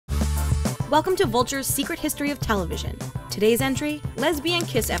Welcome to Vulture's Secret History of Television. Today's entry, Lesbian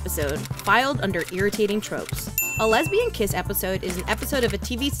Kiss episode, filed under irritating tropes. A Lesbian Kiss episode is an episode of a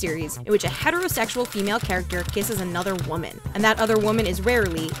TV series in which a heterosexual female character kisses another woman, and that other woman is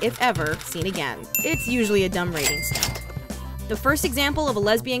rarely, if ever, seen again. It's usually a dumb rating stunt. The first example of a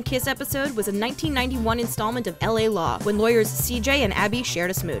Lesbian Kiss episode was a 1991 installment of LA Law, when lawyers CJ and Abby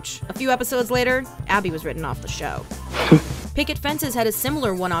shared a smooch. A few episodes later, Abby was written off the show. Picket Fences had a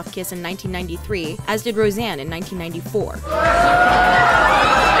similar one-off kiss in 1993, as did Roseanne in 1994.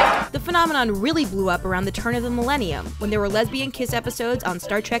 The phenomenon really blew up around the turn of the millennium, when there were lesbian kiss episodes on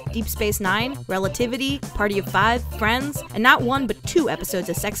Star Trek Deep Space Nine, Relativity, Party of Five, Friends, and not one but two episodes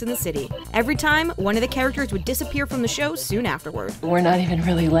of Sex and the City. Every time, one of the characters would disappear from the show soon afterward. We're not even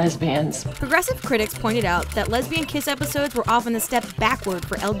really lesbians. Progressive critics pointed out that lesbian kiss episodes were often a step backward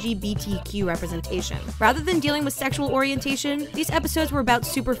for LGBTQ representation. Rather than dealing with sexual orientation, these episodes were about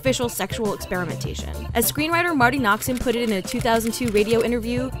superficial sexual experimentation. As screenwriter Marty Noxon put it in a 2002 radio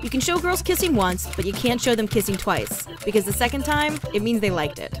interview, "You can show girls kissing once, but you can't show them kissing twice, because the second time, it means they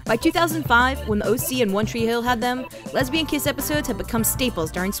liked it." By 2005, when the OC and One Tree Hill had them, lesbian kiss episodes had become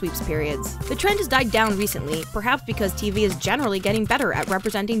staples during sweeps periods. The trend has died down recently, perhaps because TV is generally getting better at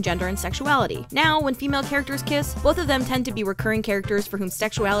representing gender and sexuality. Now, when female characters kiss, both of them tend to be recurring characters for whom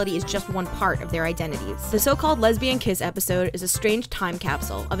sexuality is just one part of their identities. The so-called lesbian kiss episode is a strange time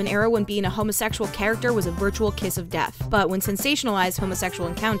capsule of an era when being a homosexual character was a virtual kiss of death, but when sensationalized homosexual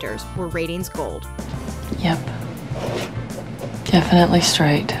encounters were ratings gold. Yep. Definitely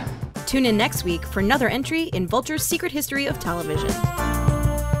straight. Tune in next week for another entry in Vulture's Secret History of Television.